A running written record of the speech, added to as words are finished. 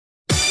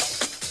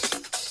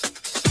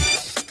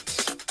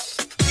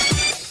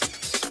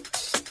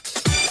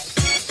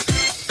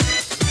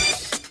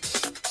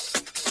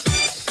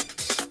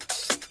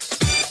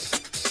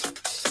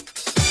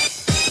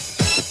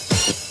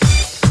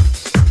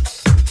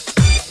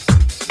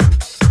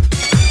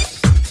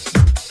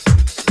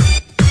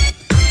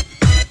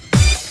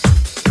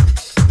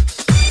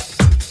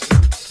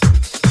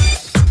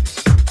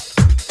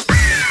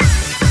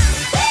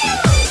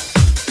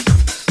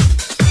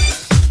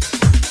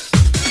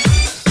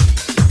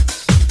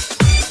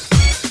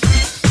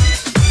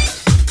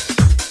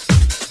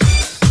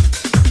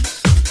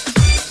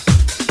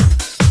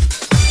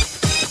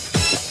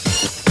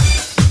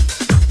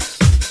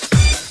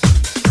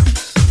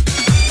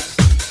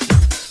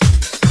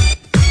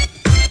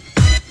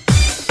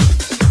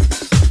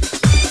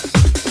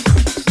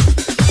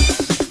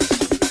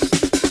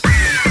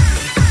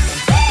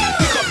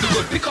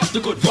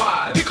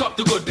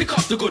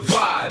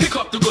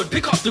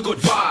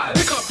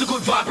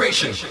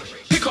vibration.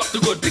 Pick up the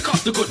good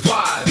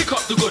vibe. Pick up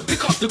the good vibe.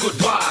 Pick up the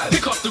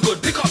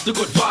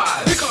good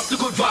vibe. Pick up the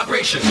good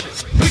vibration.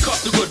 Pick up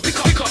the good, pick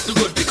up the good, pick up the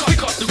good, pick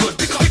up the good,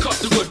 pick up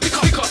the good,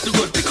 pick up the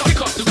good, pick up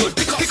the good,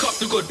 pick up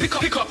the good, pick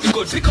up the good, pick up the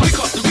good, pick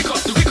up the good,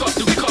 pick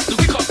up the good,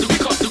 pick up the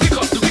good, pick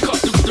up the good, pick up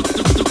the good, pick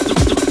up the good,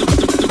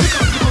 pick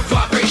up the good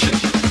vibration.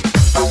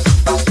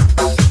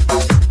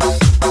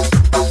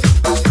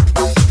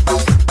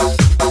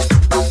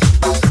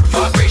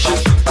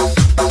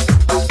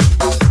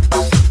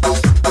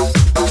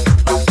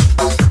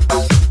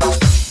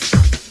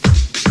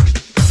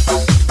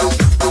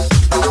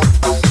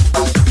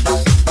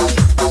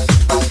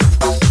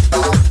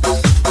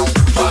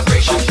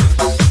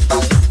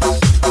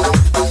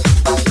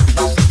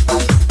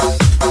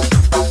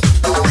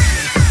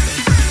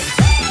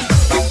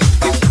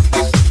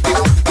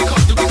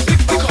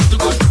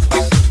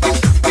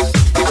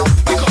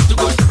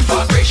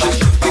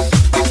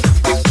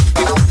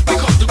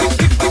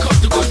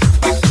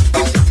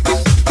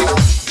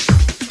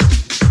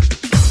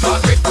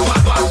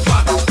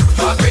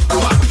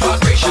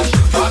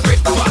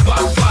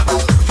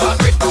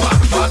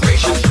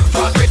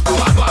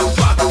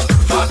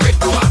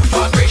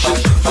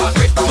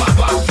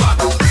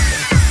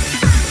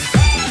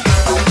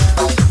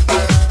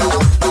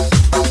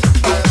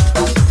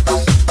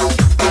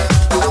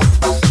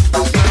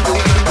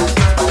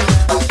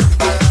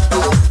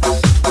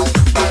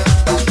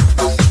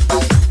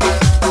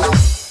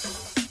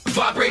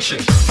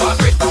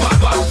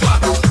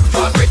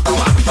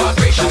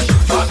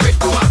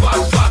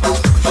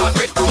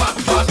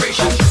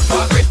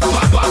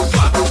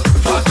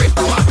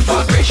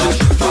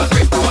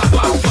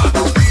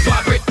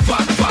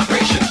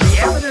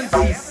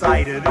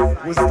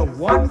 Was the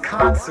one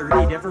concert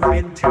he'd ever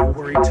been to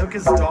where he took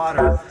his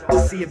daughter to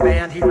see a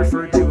band he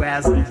referred to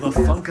as the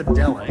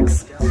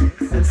Funkadelics,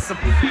 and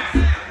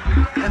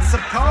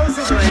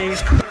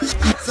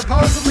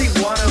supposedly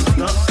one of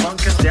the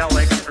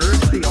Funkadelics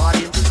urged the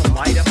audience to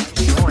light up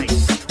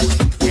joints,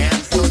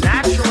 and so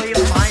naturally in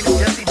the mind of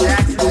Jesse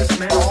Jackson this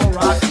meant all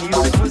rock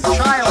music was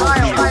child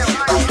music.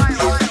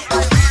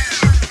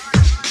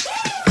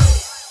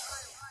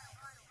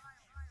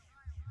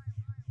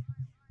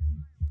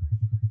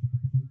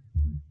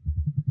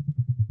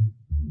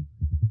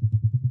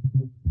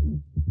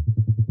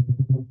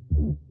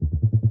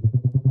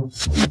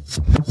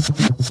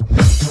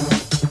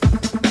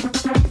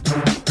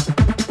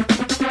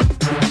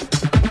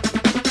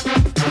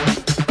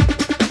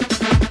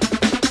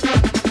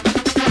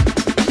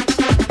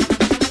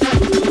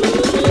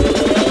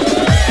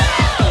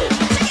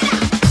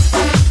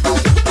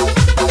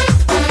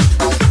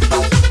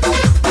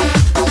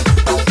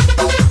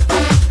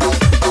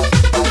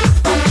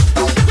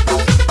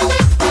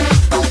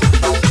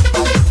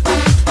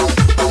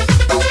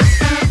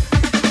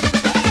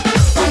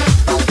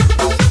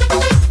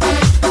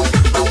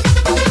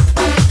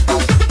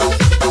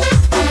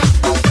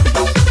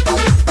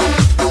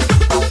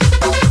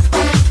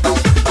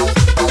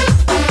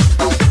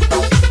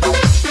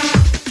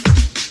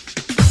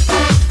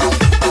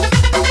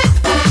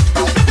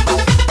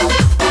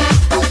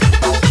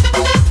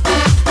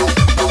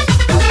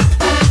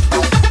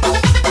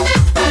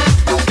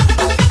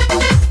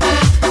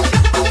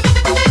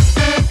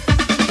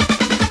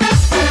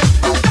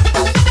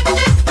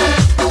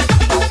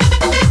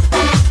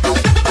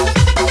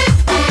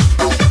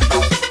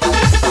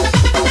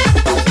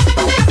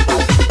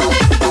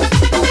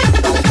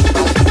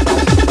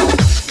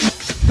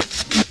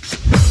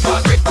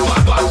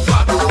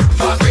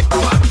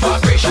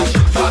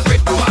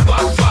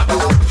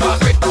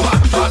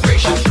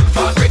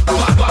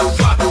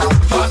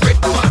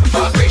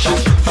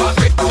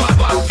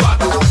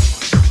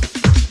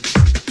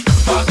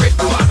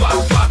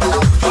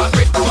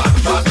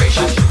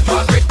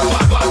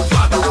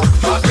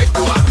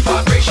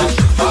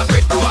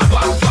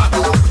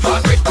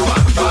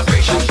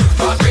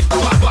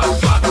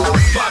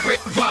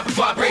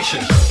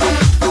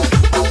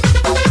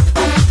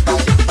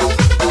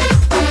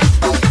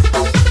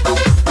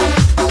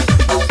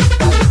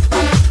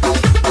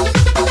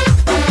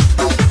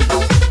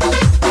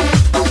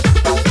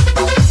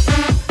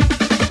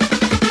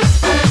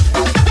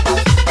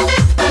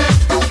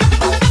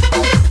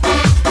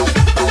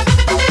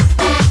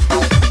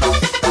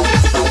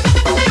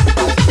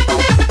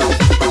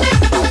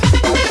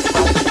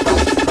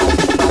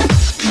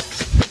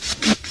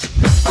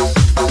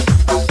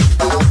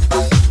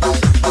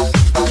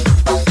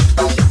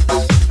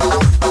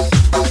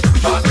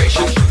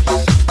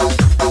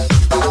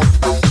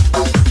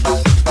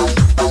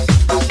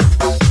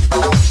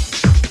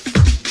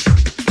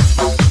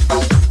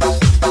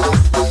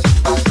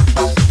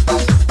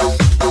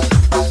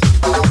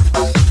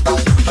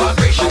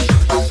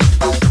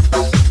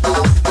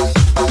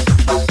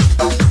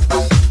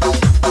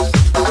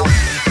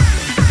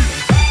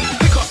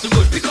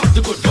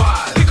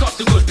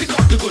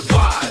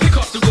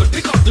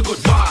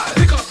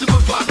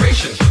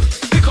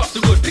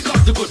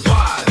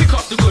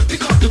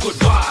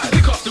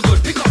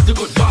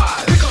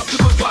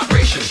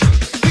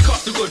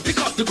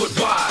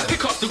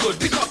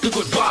 the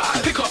good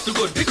vibe. Pick up the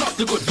good, pick up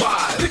the good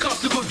vibe. Pick up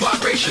the good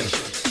vibration.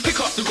 Pick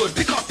up the good,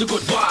 pick up the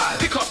good vibe.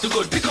 Pick up the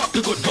good, pick up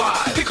the good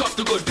vibe. Pick up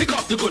the good, pick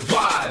up the good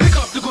vibe. Pick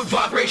up the good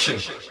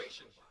vibration.